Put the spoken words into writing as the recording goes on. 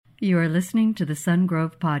You are listening to the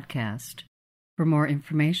Sungrove Podcast. For more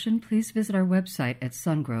information, please visit our website at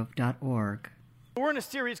sungrove.org. We're in a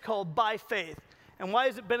series called By Faith. And why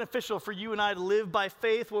is it beneficial for you and I to live by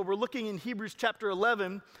faith? Well, we're looking in Hebrews chapter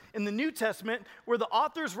 11 in the New Testament, where the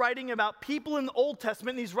author's writing about people in the Old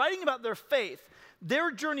Testament, and he's writing about their faith,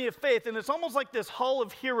 their journey of faith. And it's almost like this hall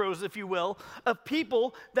of heroes, if you will, of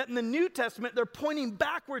people that in the New Testament, they're pointing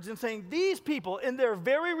backwards and saying, these people in their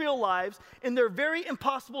very real lives, in their very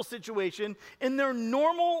impossible situation, in their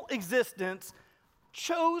normal existence,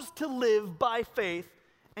 chose to live by faith.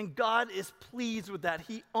 And God is pleased with that.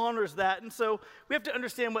 He honors that. And so we have to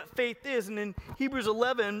understand what faith is. And in Hebrews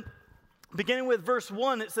 11, beginning with verse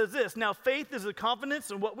 1, it says this: Now faith is the confidence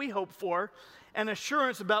in what we hope for and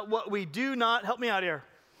assurance about what we do not. Help me out here.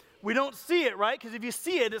 We don't see it, right? Because if you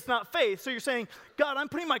see it, it's not faith. So you're saying, God, I'm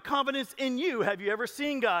putting my confidence in you. Have you ever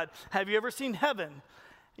seen God? Have you ever seen heaven?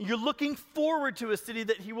 You're looking forward to a city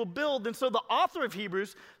that he will build. And so the author of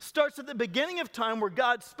Hebrews starts at the beginning of time where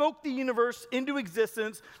God spoke the universe into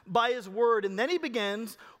existence by his word. And then he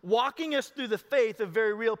begins walking us through the faith of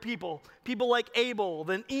very real people. People like Abel,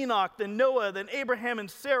 then Enoch, then Noah, then Abraham and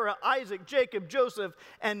Sarah, Isaac, Jacob, Joseph,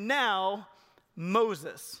 and now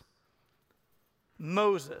Moses.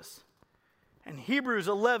 Moses. And Hebrews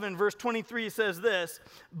 11 verse 23 says this: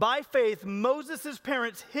 By faith Moses'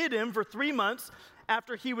 parents hid him for 3 months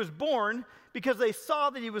after he was born, because they saw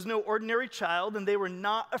that he was no ordinary child, and they were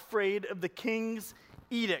not afraid of the king's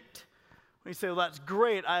edict. We say, well, that's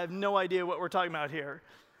great. I have no idea what we're talking about here.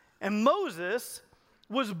 And Moses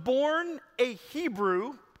was born a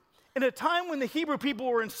Hebrew in a time when the Hebrew people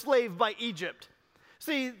were enslaved by Egypt.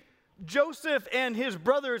 See, Joseph and his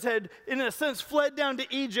brothers had, in a sense, fled down to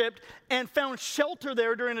Egypt and found shelter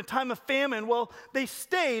there during a time of famine. Well, they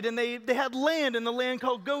stayed, and they had land in the land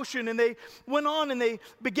called Goshen, and they went on, and they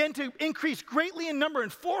began to increase greatly in number,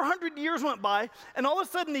 and 400 years went by, and all of a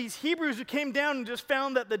sudden these Hebrews who came down and just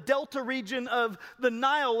found that the delta region of the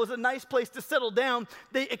Nile was a nice place to settle down,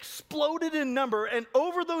 they exploded in number, and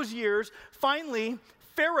over those years, finally,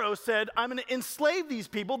 Pharaoh said, I'm going to enslave these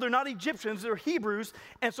people. They're not Egyptians, they're Hebrews,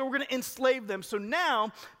 and so we're going to enslave them. So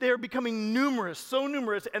now they are becoming numerous, so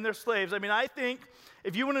numerous, and they're slaves. I mean, I think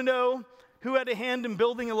if you want to know who had a hand in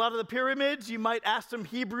building a lot of the pyramids, you might ask some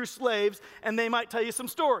Hebrew slaves, and they might tell you some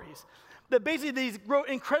stories. That basically these grow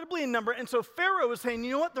incredibly in number, and so Pharaoh was saying,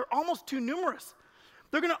 you know what, they're almost too numerous.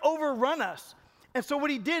 They're going to overrun us. And so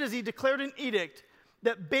what he did is he declared an edict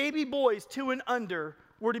that baby boys 2 and under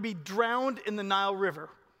were to be drowned in the Nile River,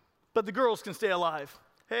 but the girls can stay alive.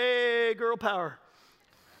 Hey, girl power.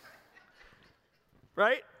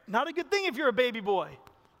 Right? Not a good thing if you're a baby boy.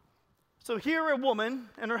 So here a woman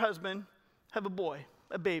and her husband have a boy,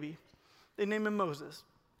 a baby. They name him Moses.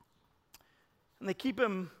 And they keep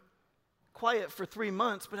him quiet for 3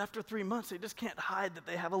 months, but after 3 months, they just can't hide that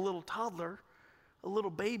they have a little toddler, a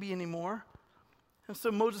little baby anymore. And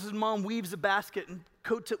so Moses' mom weaves a basket and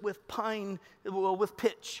coats it with with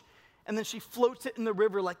pitch. And then she floats it in the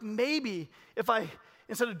river, like maybe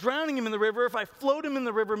instead of drowning him in the river, if I float him in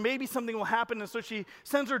the river, maybe something will happen. And so she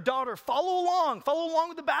sends her daughter, follow along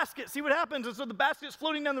with the basket, see what happens. And so the basket's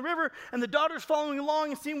floating down the river, and the daughter's following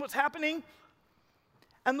along and seeing what's happening.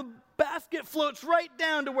 And the basket floats right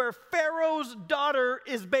down to where Pharaoh's daughter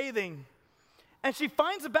is bathing. And she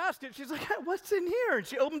finds the basket. She's like, what's in here? And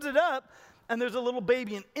she opens it up. And there's a little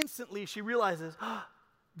baby, and instantly she realizes,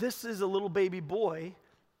 this is a little baby boy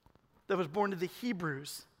that was born to the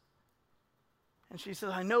Hebrews. And she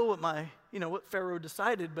says, I know what Pharaoh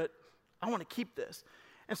decided, but I want to keep this.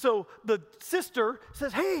 And so the sister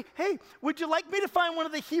says, hey, would you like me to find one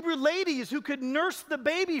of the Hebrew ladies who could nurse the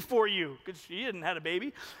baby for you? Because she hadn't had a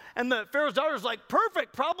baby. And the Pharaoh's daughter's like,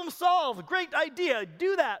 perfect, problem solved, great idea,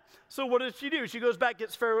 do that. So what does she do? She goes back,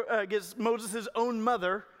 gets Moses' own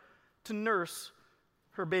mother to nurse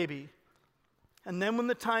her baby. And then when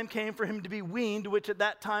the time came for him to be weaned, which at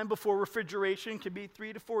that time before refrigeration could be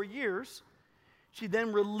 3 to 4 years, she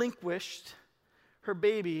then relinquished her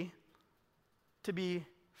baby to be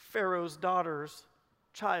Pharaoh's daughter's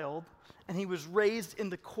child, and he was raised in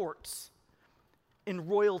the courts, in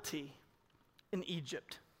royalty in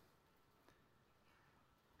Egypt.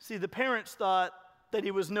 See, the parents thought that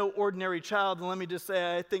he was no ordinary child. And let me just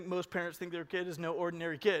say, I think most parents think their kid is no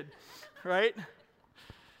ordinary kid, right?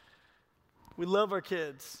 We love our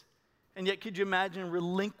kids. And yet, could you imagine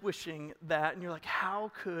relinquishing that? And you're like, how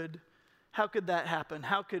could that happen?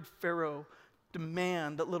 How could Pharaoh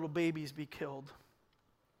demand that little babies be killed?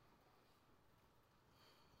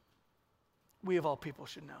 We of all people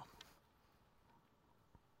should know.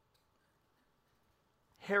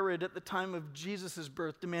 Herod at the time of Jesus'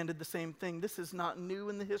 birth demanded the same thing. This is not new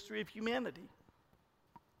in the history of humanity.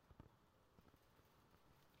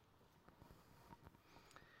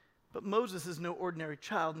 But Moses is no ordinary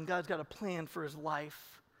child, and God's got a plan for his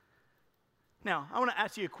life. Now, I want to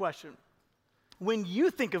ask you a question. When you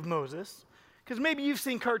think of Moses, because maybe you've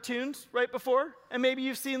seen cartoons right before, and maybe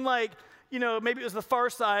you've seen maybe it was the Far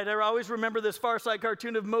Side. I always remember this Far Side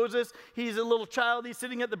cartoon of Moses. He's a little child. He's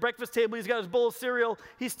sitting at the breakfast table. He's got his bowl of cereal.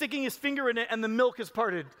 He's sticking his finger in it, and the milk is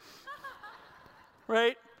parted.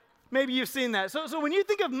 Right? Maybe you've seen that. So when you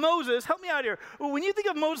think of Moses, help me out here. When you think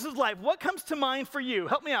of Moses' life, what comes to mind for you?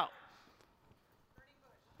 Help me out.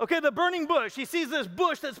 Okay, the burning bush. He sees this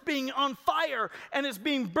bush that's being on fire, and it's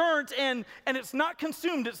being burnt, and it's not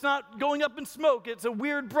consumed. It's not going up in smoke. It's a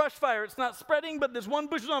weird brush fire. It's not spreading, but this one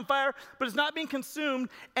bush is on fire, but it's not being consumed.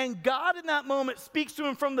 And God in that moment speaks to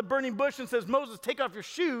him from the burning bush and says, Moses, take off your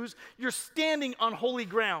shoes. You're standing on holy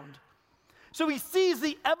ground. So he sees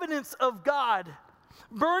the evidence of God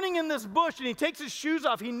burning in this bush, and he takes his shoes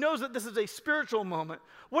off. He knows that this is a spiritual moment.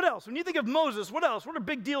 What else? When you think of Moses, what else? What are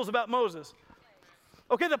big deals about Moses?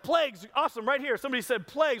 Okay, the plagues, awesome, right here. Somebody said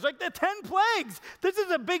plagues, like the 10 plagues. This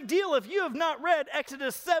is a big deal. If you have not read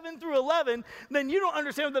Exodus 7 through 11, then you don't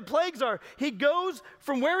understand what the plagues are. He goes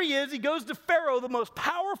from where he is, he goes to Pharaoh, the most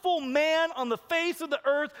powerful man on the face of the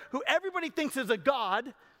earth, who everybody thinks is a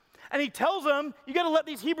god. And he tells them, you got to let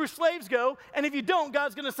these Hebrew slaves go, and if you don't,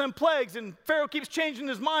 God's going to send plagues. And Pharaoh keeps changing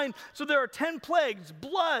his mind, so there are 10 plagues,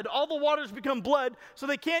 blood. All the waters become blood, so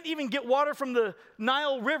they can't even get water from the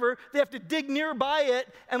Nile River. They have to dig nearby it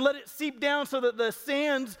and let it seep down so that the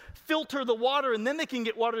sands filter the water, and then they can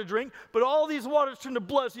get water to drink. But all these waters turn to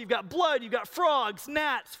blood, so you've got blood, you've got frogs,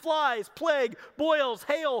 gnats, flies, plague, boils,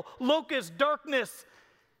 hail, locusts, darkness,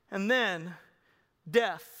 and then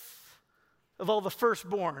death of all the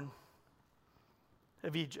firstborn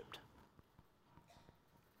of Egypt.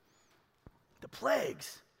 The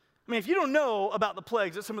plagues. I mean, if you don't know about the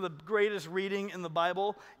plagues, it's some of the greatest reading in the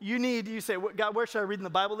Bible. You say, God, where should I read in the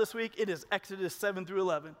Bible this week? It is Exodus 7 through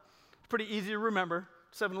 11. It's pretty easy to remember,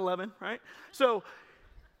 7-11, right? So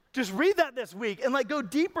just read that this week and go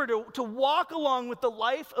deeper to walk along with the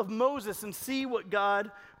life of Moses and see what God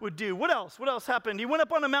would do. What else? What else happened? He went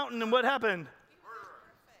up on a mountain, and what happened?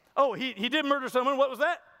 Oh, he did murder someone. What was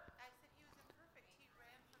that?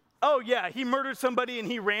 Oh, yeah, he murdered somebody and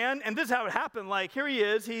he ran. And this is how it happened. Here he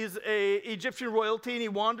is. He's a Egyptian royalty, and he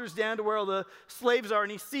wanders down to where all the slaves are,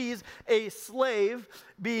 and he sees a slave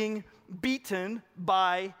being beaten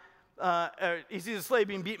by, an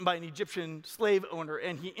Egyptian slave owner.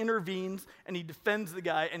 And he intervenes, and he defends the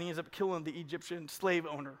guy, and he ends up killing the Egyptian slave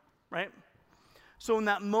owner, right? So in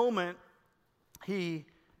that moment, he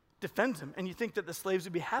defends him. And you think that the slaves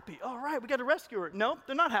would be happy. All right, we got a rescuer. No,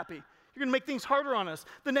 they're not happy. You're going to make things harder on us.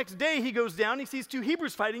 The next day, he goes down. He sees 2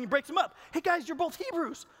 Hebrews fighting. He breaks them up. Hey, guys, you're both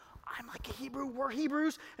Hebrews. I'm like a Hebrew. We're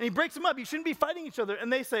Hebrews. And he breaks them up. You shouldn't be fighting each other.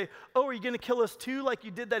 And they say, oh, are you going to kill us too like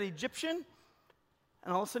you did that Egyptian?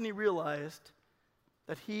 And all of a sudden, he realized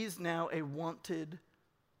that he's now a wanted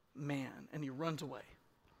man. And he runs away.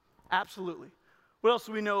 Absolutely. What else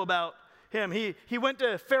do we know about him? He went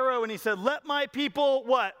to Pharaoh and he said, let my people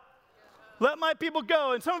what? Let my people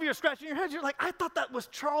go. And some of you are scratching your heads. You're like, I thought that was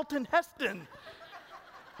Charlton Heston.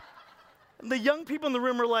 And the young people in the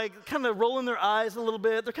room are kind of rolling their eyes a little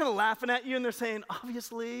bit. They're kind of laughing at you, and they're saying,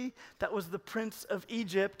 obviously, that was the Prince of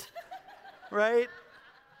Egypt, right?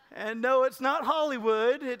 And no, it's not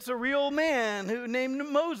Hollywood. It's a real man who named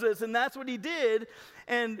Moses, and that's what he did.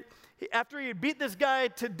 And after he had beat this guy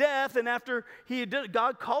to death, and after he had done it,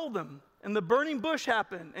 God called him. And the burning bush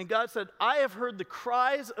happened, and God said, I have heard the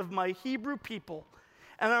cries of my Hebrew people,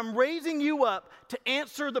 and I'm raising you up to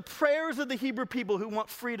answer the prayers of the Hebrew people who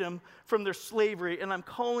want freedom from their slavery, and I'm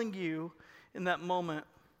calling you in that moment.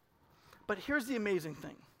 But here's the amazing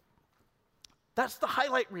thing. That's the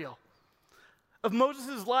highlight reel of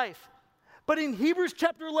Moses' life. But in Hebrews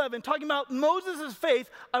chapter 11, talking about Moses' faith,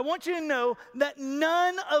 I want you to know that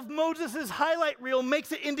none of Moses' highlight reel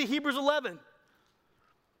makes it into Hebrews 11.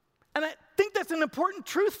 And I think that's an important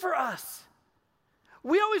truth for us.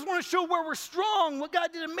 We always want to show where we're strong, what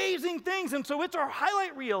God did amazing things, and so it's our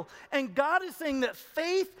highlight reel. And God is saying that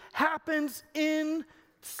faith happens in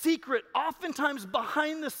secret, oftentimes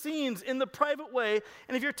behind the scenes, in the private way.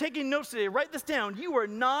 And if you're taking notes today, write this down. You are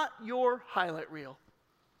not your highlight reel.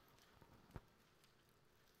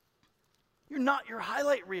 You're not your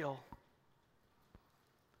highlight reel.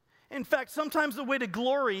 In fact, sometimes the way to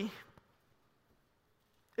glory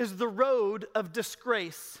is the road of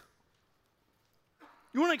disgrace.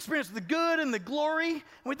 You want to experience the good and the glory? And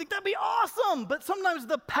we think that'd be awesome. But sometimes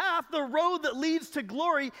the path, the road that leads to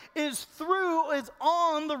glory is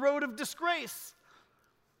on the road of disgrace.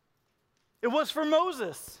 It was for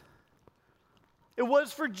Moses. It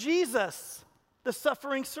was for Jesus, the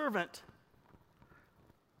suffering servant.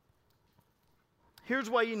 Here's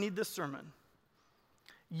why you need this sermon.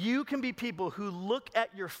 You can be people who look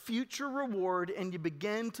at your future reward and you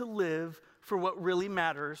begin to live for what really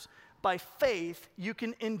matters. By faith, you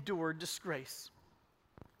can endure disgrace.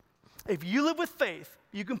 If you live with faith,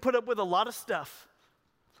 you can put up with a lot of stuff,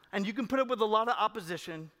 and you can put up with a lot of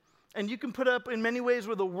opposition, and you can put up in many ways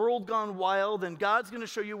with a world gone wild, and God's going to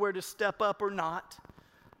show you where to step up or not.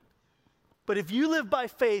 But if you live by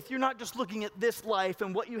faith, you're not just looking at this life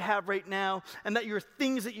and what you have right now, and that your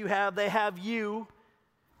things that you have, they have you.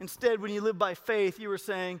 Instead, when you live by faith, you are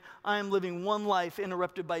saying, I am living one life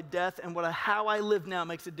interrupted by death, and how I live now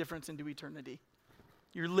makes a difference into eternity.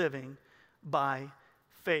 You're living by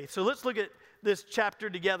faith. So let's look at this chapter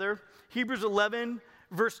together. Hebrews 11,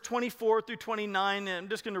 verse 24 through 29, and I'm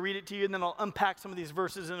just going to read it to you, and then I'll unpack some of these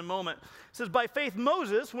verses in a moment. It says, by faith,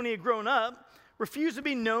 Moses, when he had grown up, refused to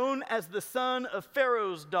be known as the son of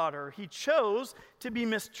Pharaoh's daughter. He chose to be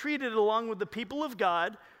mistreated along with the people of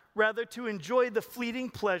God, rather to enjoy the fleeting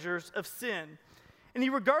pleasures of sin. And he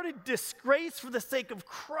regarded disgrace for the sake of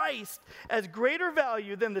Christ as greater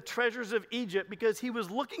value than the treasures of Egypt, because he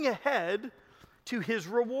was looking ahead to his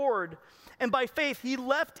reward. And by faith he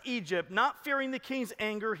left Egypt, not fearing the king's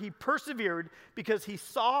anger. He persevered because he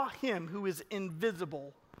saw him who is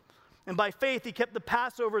invisible. And by faith he kept the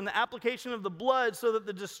Passover and the application of the blood, so that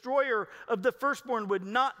the destroyer of the firstborn would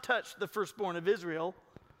not touch the firstborn of Israel.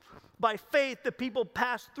 By faith, the people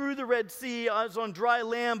passed through the Red Sea as on dry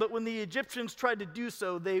land, but when the Egyptians tried to do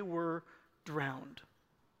so, they were drowned.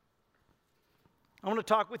 I want to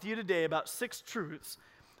talk with you today about 6 truths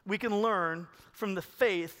we can learn from the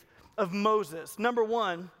faith of Moses. Number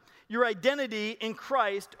 1, your identity in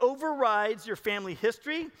Christ overrides your family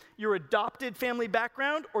history, your adopted family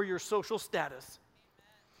background, or your social status.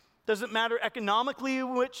 Doesn't matter economically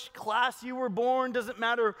which class you were born. Doesn't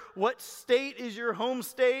matter what state is your home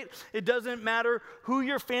state. It doesn't matter who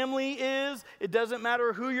your family is. It doesn't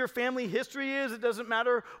matter who your family history is. It doesn't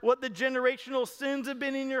matter what the generational sins have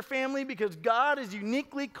been in your family, because God has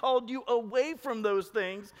uniquely called you away from those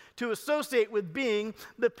things to associate with being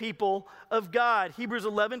the people of God. Hebrews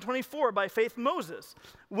 11:24, by faith Moses,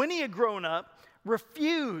 when he had grown up,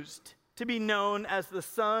 refused to be known as the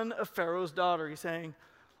son of Pharaoh's daughter. He's saying,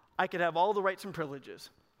 I could have all the rights and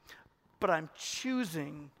privileges, but I'm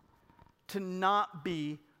choosing to not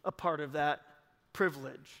be a part of that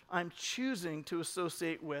privilege. I'm choosing to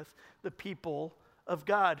associate with the people of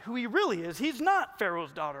God, who he really is. He's not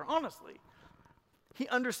Pharaoh's daughter, honestly. He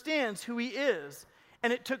understands who he is.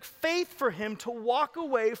 And it took faith for him to walk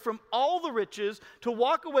away from all the riches, to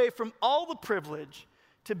walk away from all the privilege,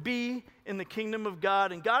 to be in the kingdom of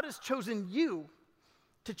God. And God has chosen you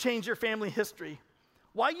to change your family history.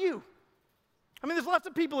 Why you? I mean, there's lots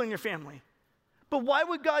of people in your family. But why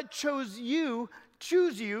would God choose you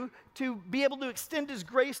to be able to extend his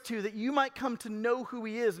grace to, that you might come to know who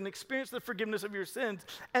he is and experience the forgiveness of your sins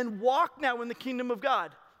and walk now in the kingdom of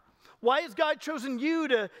God? Why has God chosen you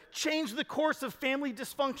to change the course of family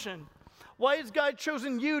dysfunction? Why has God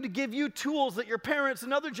chosen you to give you tools that your parents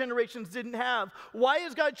and other generations didn't have? Why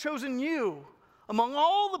has God chosen you among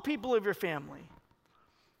all the people of your family?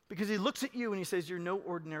 Because he looks at you and he says, you're no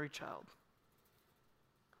ordinary child.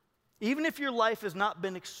 Even if your life has not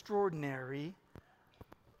been extraordinary,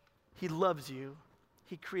 he loves you.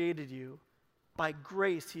 He created you. By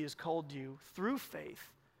grace, he has called you through faith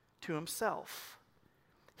to himself.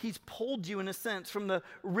 He's pulled you, in a sense, from the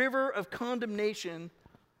river of condemnation,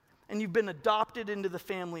 and you've been adopted into the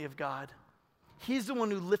family of God. He's the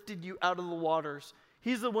one who lifted you out of the waters.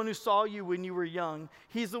 He's the one who saw you when you were young.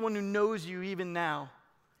 He's the one who knows you even now.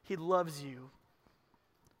 He loves you.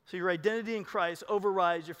 So your identity in Christ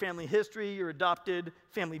overrides your family history, your adopted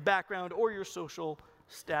family background, or your social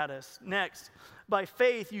status. Next, by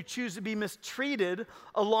faith, you choose to be mistreated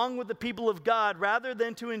along with the people of God rather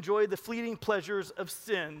than to enjoy the fleeting pleasures of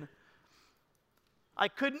sin. I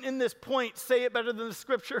couldn't, in this point, say it better than the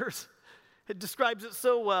scriptures. It describes it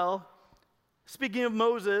so well. Speaking of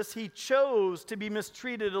Moses, he chose to be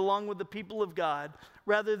mistreated along with the people of God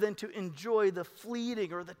rather than to enjoy the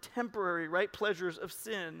fleeting or the temporary, pleasures of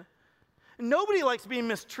sin. And nobody likes being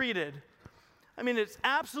mistreated. I mean, it's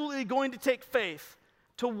absolutely going to take faith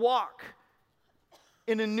to walk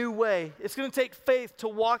in a new way. It's going to take faith to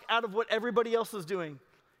walk out of what everybody else is doing.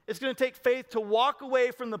 It's going to take faith to walk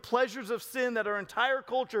away from the pleasures of sin that our entire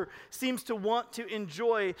culture seems to want to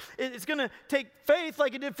enjoy. It's going to take faith,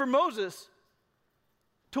 like it did for Moses,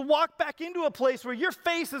 to walk back into a place where your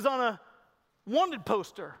face is on a wanted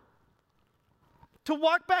poster. To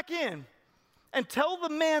walk back in and tell the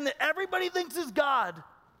man that everybody thinks is God,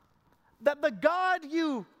 that the God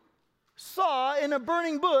you saw in a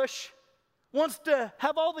burning bush wants to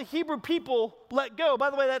have all the Hebrew people let go. By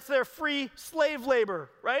the way, that's their free slave labor,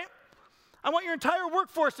 right? I want your entire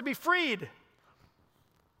workforce to be freed.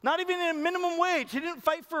 Not even in a minimum wage. He didn't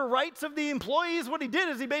fight for rights of the employees. What he did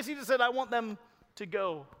is he basically just said, I want them to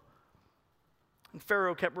go. And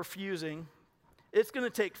Pharaoh kept refusing. It's going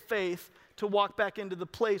to take faith to walk back into the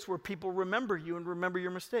place where people remember you and remember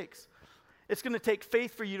your mistakes. It's going to take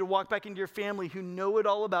faith for you to walk back into your family who know it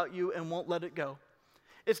all about you and won't let it go.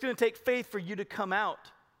 It's going to take faith for you to come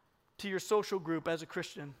out to your social group as a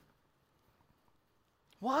Christian.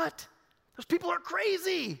 What? Those people are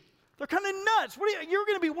crazy. They're kind of nuts. You're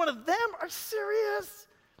going to be one of them? Are you serious?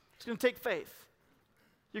 It's going to take faith.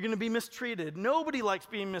 You're going to be mistreated. Nobody likes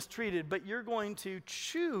being mistreated, but you're going to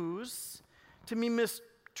choose to be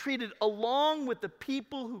mistreated along with the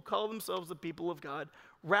people who call themselves the people of God,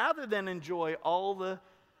 rather than enjoy all the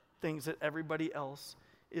things that everybody else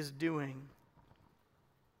is doing.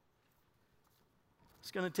 It's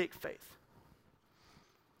going to take faith.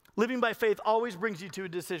 Living by faith always brings you to a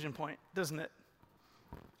decision point, doesn't it?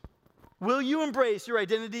 Will you embrace your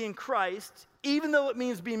identity in Christ, even though it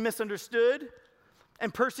means being misunderstood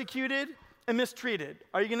and persecuted and mistreated?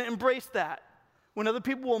 Are you going to embrace that? When other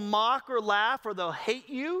people will mock or laugh, or they'll hate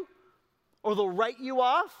you, or they'll write you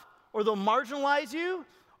off, or they'll marginalize you,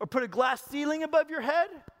 or put a glass ceiling above your head?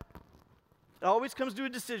 It always comes to a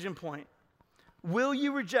decision point. Will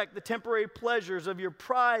you reject the temporary pleasures of your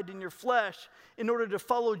pride and your flesh in order to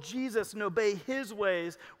follow Jesus and obey his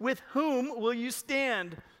ways? With whom will you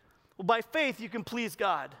stand? Well, by faith, you can please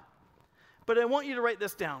God. But I want you to write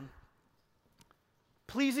this down.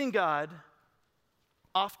 Pleasing God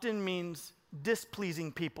often means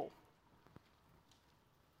displeasing people.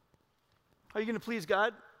 Are you going to please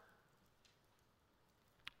God?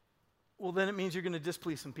 Well, then it means you're going to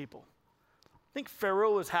displease some people. I think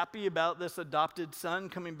Pharaoh was happy about this adopted son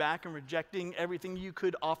coming back and rejecting everything you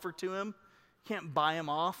could offer to him. You can't buy him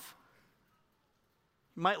off.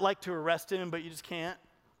 You might like to arrest him, but you just can't.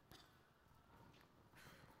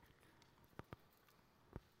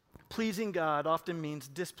 Pleasing God often means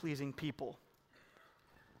displeasing people.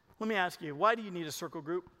 Let me ask you, why do you need a circle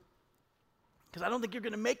group? Because I don't think you're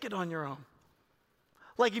going to make it on your own.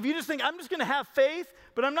 Like if you just think, I'm just going to have faith,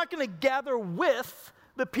 but I'm not going to gather with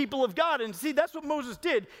the people of God. And see, that's what Moses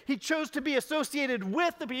did. He chose to be associated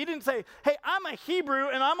with the people. He didn't say, hey, I'm a Hebrew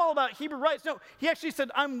and I'm all about Hebrew rights. No, he actually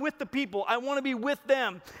said, I'm with the people. I want to be with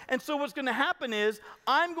them. And so what's going to happen is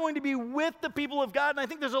I'm going to be with the people of God. And I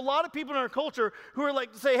think there's a lot of people in our culture who are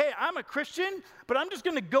like to say, hey, I'm a Christian, but I'm just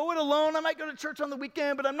going to go it alone. I might go to church on the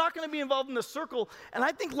weekend, but I'm not going to be involved in the circle. And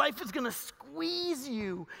I think life is going to squeeze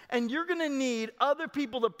you, and you're going to need other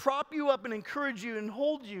people to prop you up and encourage you and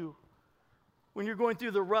hold you when you're going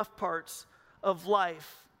through the rough parts of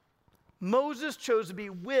life. Moses chose to be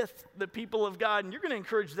with the people of God, and you're going to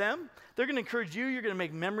encourage them. They're going to encourage you. You're going to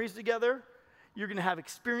make memories together. You're going to have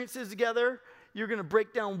experiences together. You're going to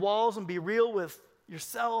break down walls and be real with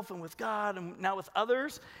yourself and with God and now with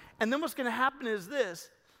others. And then what's going to happen is this.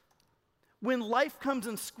 When life comes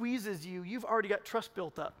and squeezes you, you've already got trust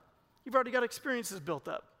built up. You've already got experiences built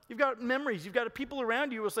up. You've got memories. You've got people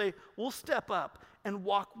around you who will say, we'll step up and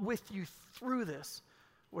walk with you through this,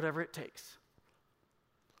 whatever it takes.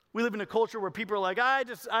 We live in a culture where people are like, I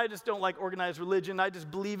just don't like organized religion. I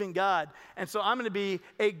just believe in God. And so I'm going to be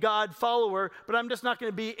a God follower, but I'm just not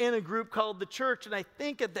going to be in a group called the church. And I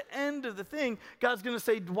think at the end of the thing, God's going to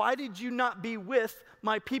say, why did you not be with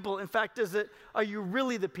my people? In fact, are you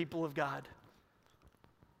really the people of God?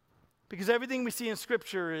 Because everything we see in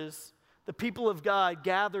Scripture is the people of God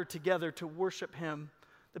gather together to worship him.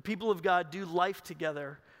 The people of God do life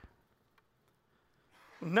together.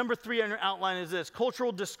 Number 3 on your outline is this.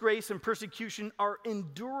 Cultural disgrace and persecution are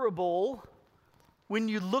endurable when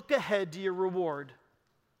you look ahead to your reward.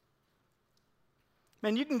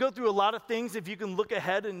 Man, you can go through a lot of things if you can look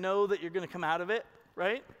ahead and know that you're going to come out of it,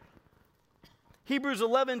 right? Hebrews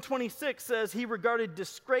 11:26 says, he regarded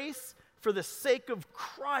disgrace for the sake of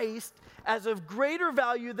Christ as of greater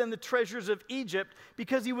value than the treasures of Egypt,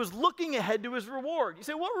 because he was looking ahead to his reward. You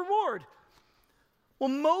say, what reward? Well,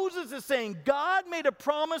 Moses is saying, God made a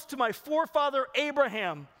promise to my forefather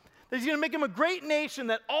Abraham that he's going to make him a great nation,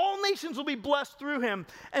 that all nations will be blessed through him.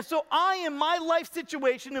 And so I, in my life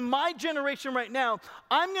situation, in my generation right now,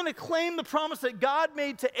 I'm going to claim the promise that God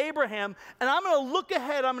made to Abraham, and I'm going to look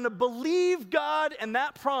ahead. I'm going to believe God and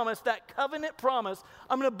that promise, that covenant promise.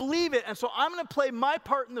 I'm going to believe it, and so I'm going to play my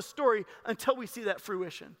part in the story until we see that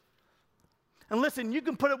fruition. And listen, you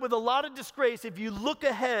can put up with a lot of disgrace if you look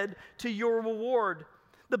ahead to your reward.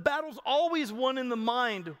 The battle's always won in the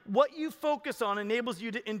mind. What you focus on enables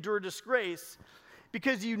you to endure disgrace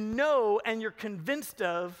because you know and you're convinced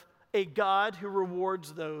of a God who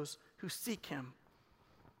rewards those who seek him.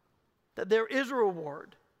 That there is a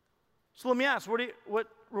reward. So let me ask, what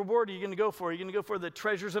reward are you going to go for? Are you going to go for the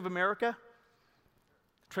treasures of America?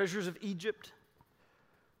 Treasures of Egypt?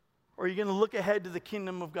 Or are you going to look ahead to the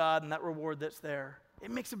kingdom of God and that reward that's there? It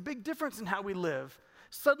makes a big difference in how we live.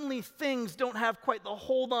 Suddenly things don't have quite the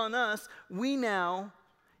hold on us. We now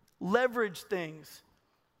leverage things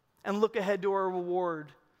and look ahead to our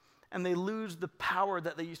reward, and they lose the power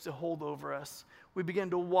that they used to hold over us. We begin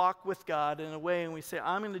to walk with God in a way, and we say,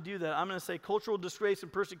 I'm going to do that. I'm going to say cultural disgrace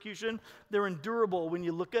and persecution, they're endurable when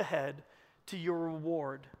you look ahead to your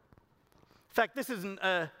reward. In fact, this isn't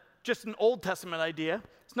just an Old Testament idea.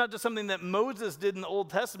 It's not just something that Moses did in the Old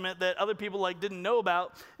Testament that other people didn't know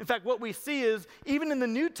about. In fact, what we see is even in the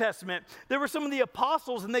New Testament, there were some of the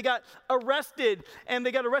apostles and they got arrested, and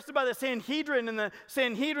they got arrested by the Sanhedrin, and the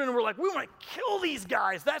Sanhedrin were like, we want to kill these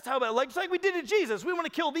guys. That's how bad, it's like we did to Jesus. We want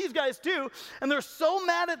to kill these guys too. And they're so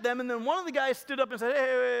mad at them. And then one of the guys stood up and said,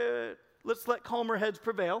 hey, let's let calmer heads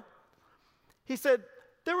prevail. He said,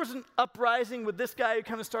 there was an uprising with this guy who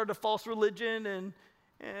kind of started a false religion, and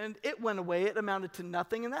it went away. It amounted to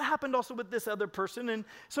nothing. And that happened also with this other person. And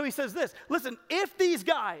so he says this, listen, if these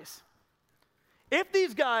guys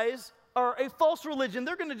are a false religion,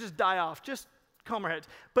 they're going to just die off. Just calm our heads.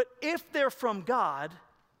 But if they're from God,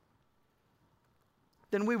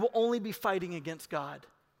 then we will only be fighting against God.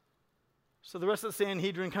 So the rest of the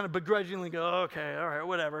Sanhedrin kind of begrudgingly go, okay, all right,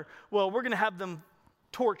 whatever. Well, we're going to have them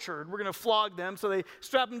tortured. We're going to flog them. So they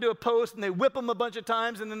strap them to a post and they whip them a bunch of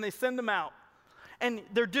times, and then they send them out. And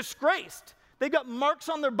they're disgraced. They've got marks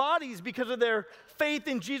on their bodies because of their faith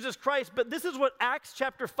in Jesus Christ. But this is what Acts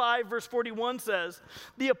chapter 5, verse 41 says.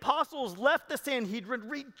 The apostles left the Sanhedrin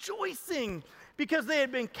rejoicing because they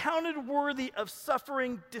had been counted worthy of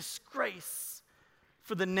suffering disgrace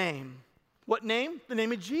for the name. What name? The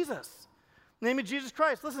name of Jesus. The name of Jesus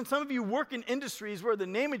Christ. Listen, some of you work in industries where the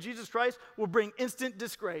name of Jesus Christ will bring instant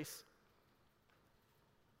disgrace.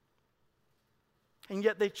 And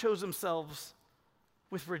yet they chose themselves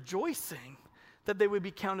with rejoicing that they would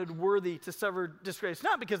be counted worthy to suffer disgrace.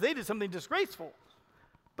 Not because they did something disgraceful,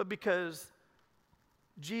 but because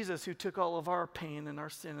Jesus, who took all of our pain and our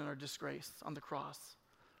sin and our disgrace on the cross,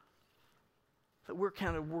 that we're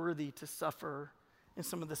counted worthy to suffer in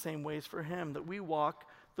some of the same ways for him, that we walk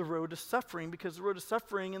the road to suffering, because the road to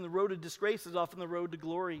suffering and the road to disgrace is often the road to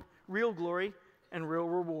glory and real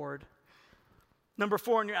reward. Number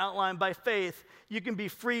 4 in your outline, by faith, you can be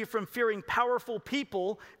free from fearing powerful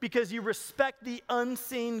people because you respect the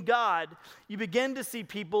unseen God. You begin to see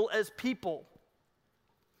people as people.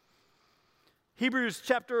 Hebrews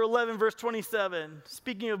chapter 11, verse 27,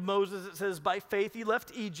 speaking of Moses, it says, by faith he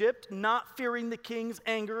left Egypt, not fearing the king's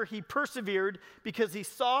anger. He persevered because he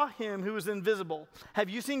saw him who was invisible. Have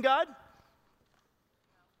you seen God?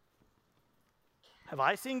 Have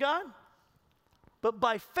I seen God? But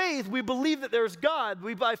by faith, we believe that there's God.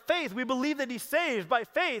 By faith, we believe that he saves. By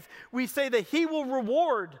faith, we say that he will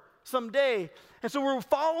reward someday. And so we're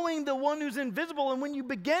following the one who's invisible. And when you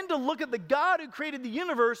begin to look at the God who created the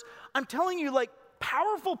universe, I'm telling you,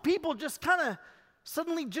 powerful people just kind of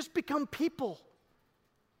suddenly just become people.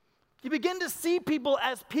 You begin to see people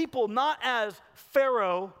as people, not as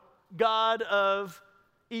Pharaoh, god of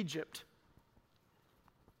Egypt.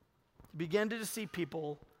 You begin to see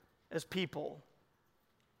people as people.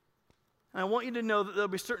 And I want you to know that there'll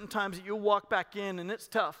be certain times that you'll walk back in, and it's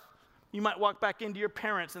tough. You might walk back into your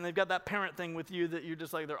parents, and they've got that parent thing with you that you're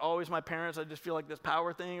just like, they're always my parents. I just feel like this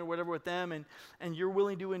power thing or whatever with them, and you're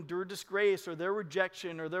willing to endure disgrace or their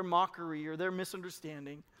rejection or their mockery or their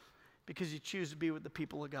misunderstanding because you choose to be with the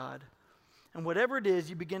people of God. And whatever it is,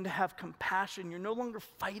 you begin to have compassion. You're no longer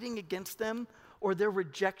fighting against them or their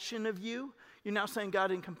rejection of you. You're now saying,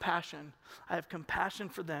 God, in compassion, I have compassion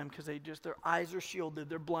for them because their eyes are shielded,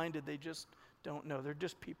 they're blinded, they just don't know. They're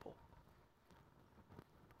just people.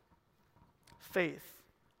 Faith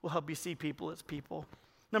will help you see people as people.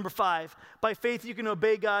 Number 5, by faith you can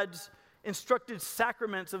obey God's instructed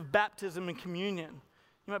sacraments of baptism and communion.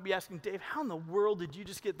 You might be asking, Dave, how in the world did you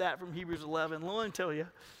just get that from Hebrews 11? Well, let me tell you.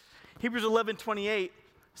 Hebrews 11:28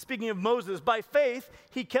 Speaking of Moses, by faith,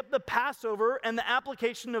 he kept the Passover and the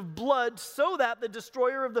application of blood so that the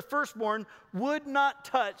destroyer of the firstborn would not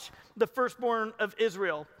touch the firstborn of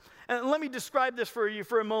Israel. And let me describe this for you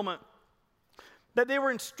for a moment. That they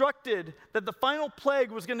were instructed that the final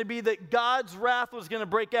plague was going to be that God's wrath was going to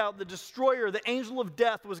break out. The destroyer, the angel of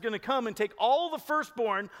death, was going to come and take all the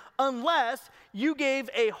firstborn unless you gave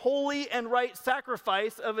a holy and right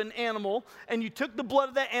sacrifice of an animal, and you took the blood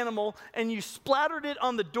of that animal and you splattered it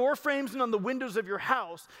on the door frames and on the windows of your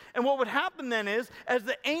house. And what would happen then is, as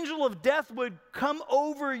the angel of death would come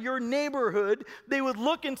over your neighborhood, they would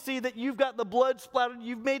look and see that you've got the blood splattered,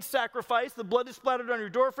 you've made sacrifice, the blood is splattered on your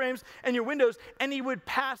door frames and your windows, and he would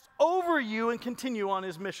pass over you and continue on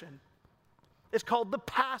his mission. It's called the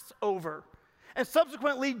Passover. And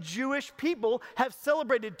subsequently, Jewish people have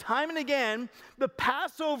celebrated time and again the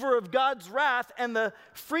Passover of God's wrath and the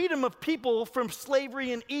freedom of people from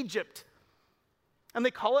slavery in Egypt. And they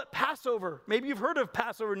call it Passover. Maybe you've heard of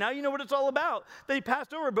Passover. Now you know what it's all about. They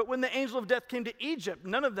passed over, but when the angel of death came to Egypt,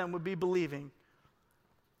 none of them would be believing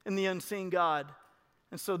in the unseen God.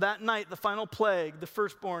 And so that night, the final plague, the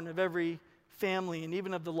firstborn of every family and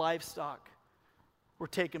even of the livestock, were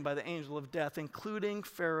taken by the angel of death, including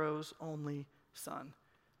Pharaoh's only son.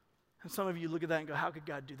 And some of you look at that and go, how could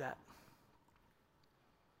God do that?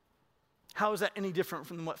 How is that any different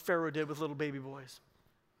from what Pharaoh did with little baby boys?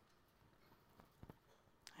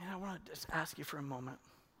 And I want to just ask you for a moment,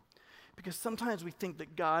 because sometimes we think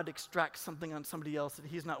that God extracts something on somebody else that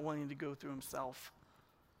he's not willing to go through himself.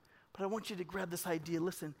 But I want you to grab this idea.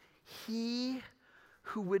 Listen, he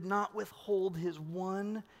who would not withhold his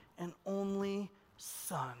one and only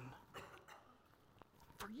son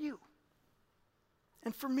for you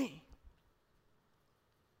and for me.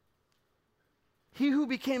 He who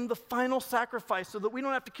became the final sacrifice so that we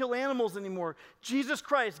don't have to kill animals anymore. Jesus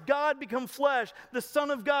Christ, God become flesh, the Son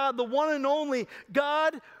of God, the one and only.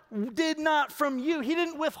 God did not from you. He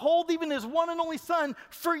didn't withhold even his one and only son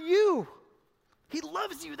for you. He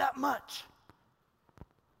loves you that much.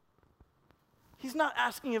 He's not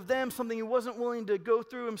asking of them something he wasn't willing to go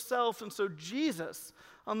through himself. And so Jesus,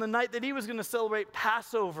 on the night that he was going to celebrate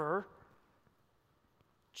Passover,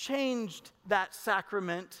 changed that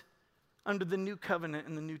sacrament under the new covenant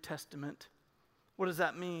in the New Testament. What does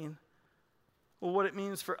that mean? Well, what it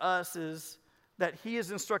means for us is that he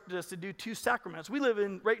has instructed us to do two sacraments. We live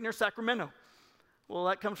right near Sacramento. Well,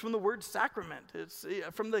 that comes from the word sacrament. It's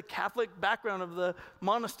from the Catholic background of the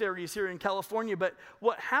monasteries here in California. But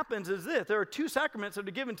what happens is this. There are two sacraments that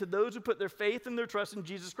are given to those who put their faith and their trust in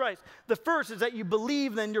Jesus Christ. The first is that you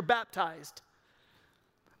believe, then you're baptized.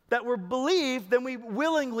 That we're believed, then we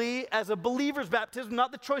willingly, as a believer's baptism,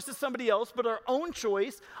 not the choice of somebody else, but our own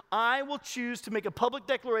choice, I will choose to make a public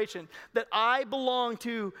declaration that I belong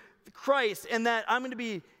to Christ and that I'm going to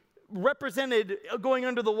be represented going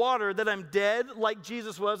under the water, that I'm dead like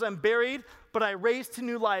Jesus was, I'm buried, but I raised to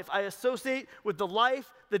new life. I associate with the life,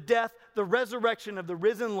 the death, the resurrection of the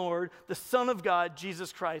risen Lord, the Son of God,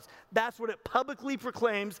 Jesus Christ. That's what it publicly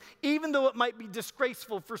proclaims, even though it might be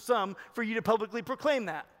disgraceful for some for you to publicly proclaim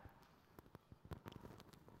that.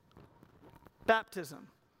 Baptism.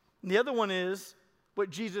 And the other one is what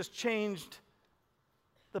Jesus changed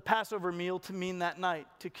the Passover meal to mean that night,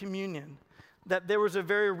 to communion. That there was a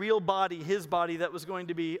very real body, his body, that was going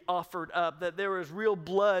to be offered up. That there was real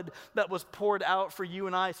blood that was poured out for you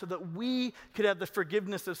and I so that we could have the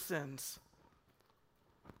forgiveness of sins.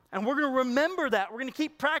 And we're going to remember that. We're going to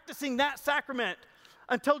keep practicing that sacrament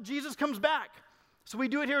until Jesus comes back. So we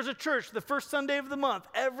do it here as a church the first Sunday of the month,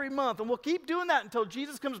 every month. And we'll keep doing that until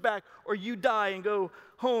Jesus comes back or you die and go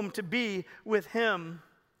home to be with him.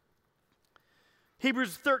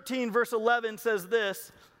 Hebrews 13 verse 11 says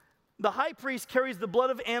this, the high priest carries the blood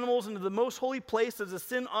of animals into the most holy place as a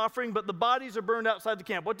sin offering, but the bodies are burned outside the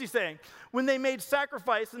camp. What's he saying? When they made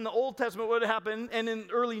sacrifice in the Old Testament, what would happen, and in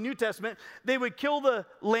early New Testament, they would kill the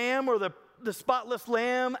lamb or the spotless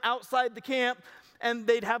lamb outside the camp, and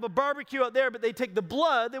they'd have a barbecue out there, but they'd take the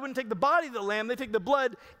blood. They wouldn't take the body of the lamb. They'd take the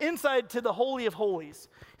blood inside to the Holy of Holies.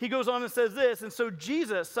 He goes on and says this, and so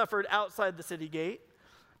Jesus suffered outside the city gate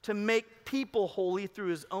to make people holy through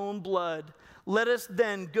his own blood. Let us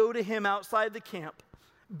then go to him outside the camp,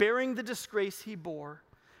 bearing the disgrace he bore.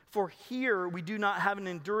 For here we do not have an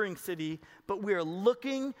enduring city, but we are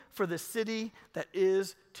looking for the city that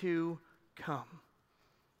is to come.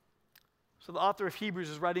 So the author of Hebrews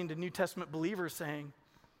is writing to New Testament believers saying,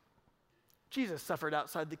 Jesus suffered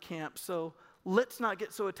outside the camp, so let's not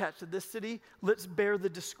get so attached to this city. Let's bear the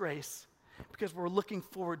disgrace because we're looking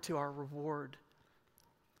forward to our reward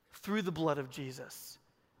through the blood of Jesus.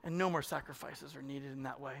 And no more sacrifices are needed in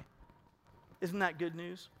that way. Isn't that good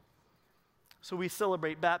news? So we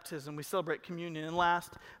celebrate baptism, we celebrate communion. And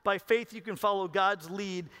last, by faith you can follow God's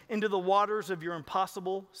lead into the waters of your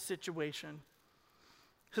impossible situation.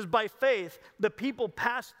 It says, by faith, the people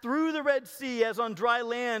passed through the Red Sea as on dry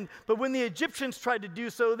land, but when the Egyptians tried to do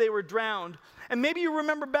so, they were drowned. And maybe you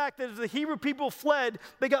remember back that as the Hebrew people fled,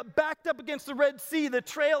 they got backed up against the Red Sea. The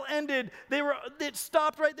trail ended. It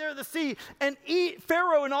stopped right there at the sea. And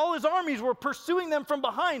Pharaoh and all his armies were pursuing them from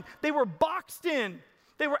behind. They were boxed in.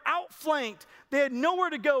 They were outflanked. They had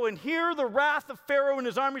nowhere to go. And here the wrath of Pharaoh and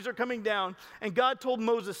his armies are coming down. And God told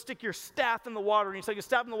Moses, stick your staff in the water. And he stuck his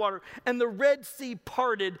staff in the water. And the Red Sea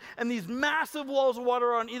parted. And these massive walls of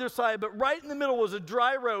water are on either side. But right in the middle was a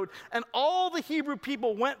dry road. And all the Hebrew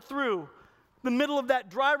people went through the middle of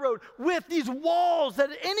that dry road with these walls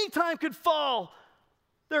that at any time could fall.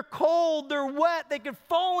 They're cold, they're wet, they could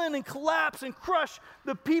fall in and collapse and crush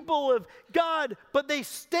the people of God, but they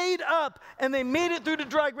stayed up and they made it through to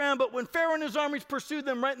dry ground. But when Pharaoh and his armies pursued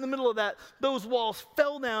them right in the middle of that, those walls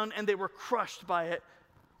fell down and they were crushed by it,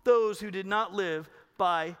 those who did not live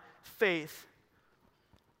by faith.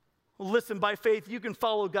 Well, listen, by faith you can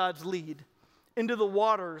follow God's lead into the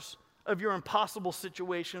waters of your impossible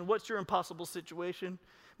situation. What's your impossible situation?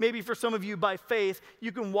 Maybe for some of you, by faith,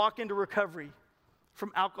 you can walk into recovery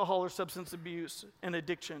from alcohol or substance abuse and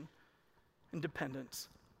addiction and dependence.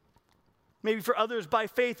 Maybe for others, by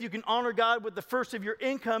faith, you can honor God with the first of your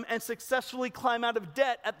income and successfully climb out of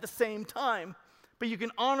debt at the same time. But you can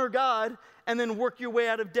honor God and then work your way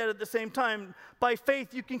out of debt at the same time. By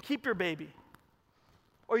faith, you can keep your baby,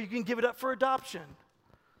 or you can give it up for adoption.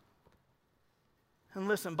 And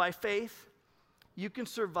listen, by faith, you can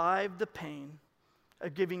survive the pain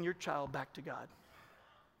of giving your child back to God.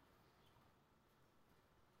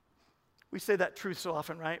 We say that truth so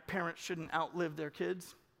often, right? Parents shouldn't outlive their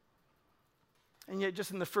kids. And yet,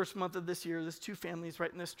 just in the first month of this year, there's 2 families right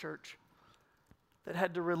in this church that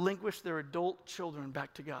had to relinquish their adult children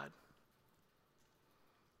back to God.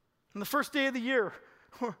 On the first day of the year,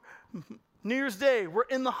 New Year's Day, we're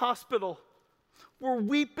in the hospital. We're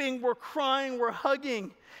weeping, we're crying, we're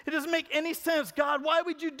hugging. It doesn't make any sense. God, why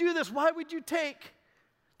would you do this? Why would you take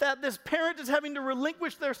that this parent is having to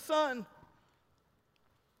relinquish their son?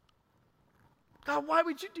 God, why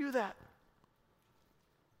would you do that?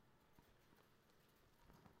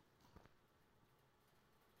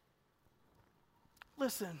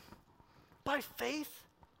 Listen, by faith,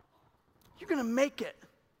 you're going to make it.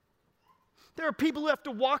 There are people who have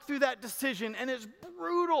to walk through that decision, and it's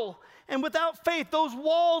brutal. And without faith, those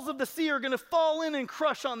walls of the sea are going to fall in and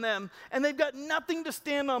crush on them, and they've got nothing to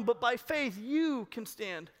stand on. But by faith, you can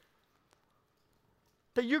stand.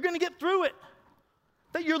 That you're going to get through it.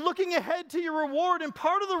 That you're looking ahead to your reward, and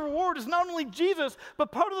part of the reward is not only Jesus,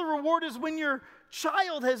 but part of the reward is when your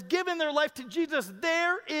child has given their life to Jesus,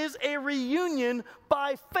 there is a reunion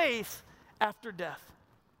by faith after death.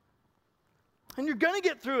 And you're going to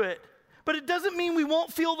get through it, but it doesn't mean we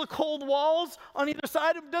won't feel the cold walls on either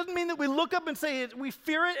side. It doesn't mean that we look up and say we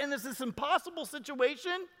fear it and it's this impossible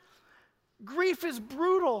situation. Grief is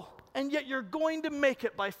brutal, and yet you're going to make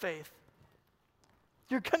it by faith.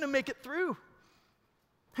 You're going to make it through.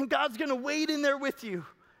 And God's going to wade in there with you.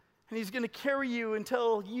 And he's going to carry you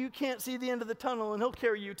until you can't see the end of the tunnel. And he'll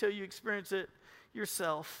carry you until you experience it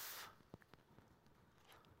yourself.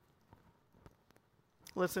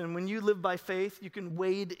 Listen, when you live by faith, you can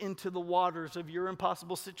wade into the waters of your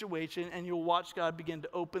impossible situation. And you'll watch God begin to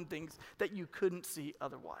open things that you couldn't see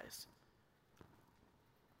otherwise.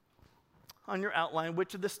 On your outline,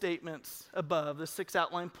 which of the statements above, the 6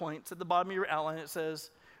 outline points, at the bottom of your outline it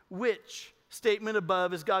says, which statement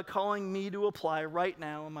above is God calling me to apply right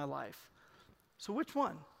now in my life? So which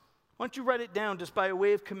one? Why don't you write it down just by a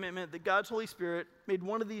way of commitment that God's Holy Spirit made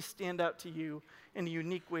one of these stand out to you in a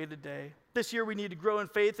unique way today. This year we need to grow in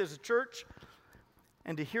faith as a church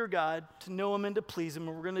and to hear God, to know him and to please him,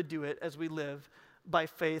 and we're going to do it as we live by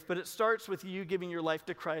faith. But it starts with you giving your life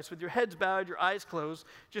to Christ, with your heads bowed, your eyes closed,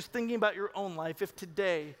 just thinking about your own life. If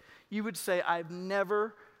today you would say, I've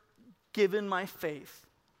never given my faith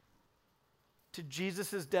to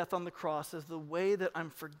Jesus' death on the cross as the way that I'm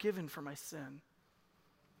forgiven for my sin,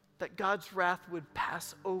 that God's wrath would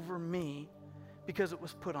pass over me because it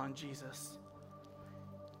was put on Jesus.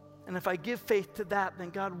 And if I give faith to that,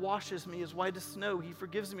 then God washes me as white as snow. He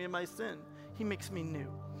forgives me of my sin. He makes me new.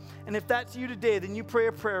 And if that's you today, then you pray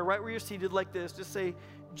a prayer right where you're seated like this. Just say,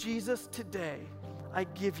 Jesus, today I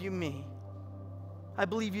give you me. I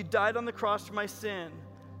believe you died on the cross for my sin,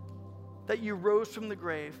 that you rose from the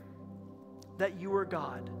grave, that you are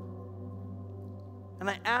God. And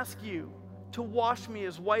I ask you to wash me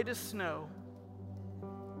as white as snow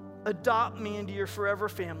Adopt me into your forever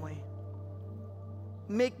family.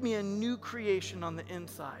 Make me a new creation on the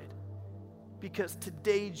inside. Because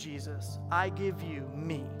today, Jesus, I give you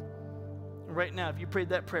me. Right now, if you prayed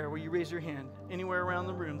that prayer, will you raise your hand anywhere around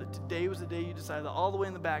the room that today was the day you decided that all the way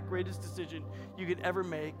in the back, greatest decision you could ever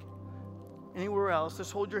make? Anywhere else,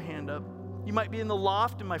 just hold your hand up. You might be in the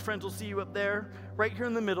loft, and my friends will see you up there. Right here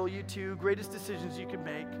in the middle, you two, greatest decisions you can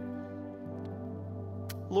make.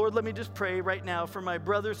 Lord, let me just pray right now for my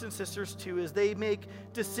brothers and sisters too, as they make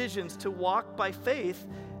decisions to walk by faith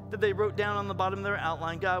that they wrote down on the bottom of their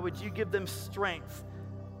outline. God, would you give them strength?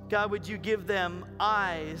 God, would you give them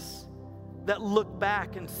eyes that look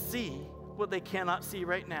back and see what they cannot see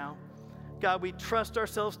right now? God, we trust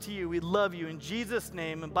ourselves to you. We love you. In Jesus'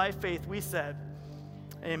 name and by faith, we said,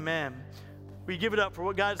 amen. We give it up for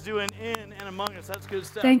what God's doing in and among us. That's good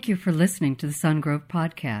stuff. Thank you for listening to the Sungrove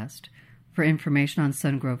Podcast. For information on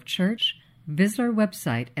Sungrove Church, visit our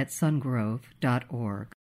website at sungrove.org.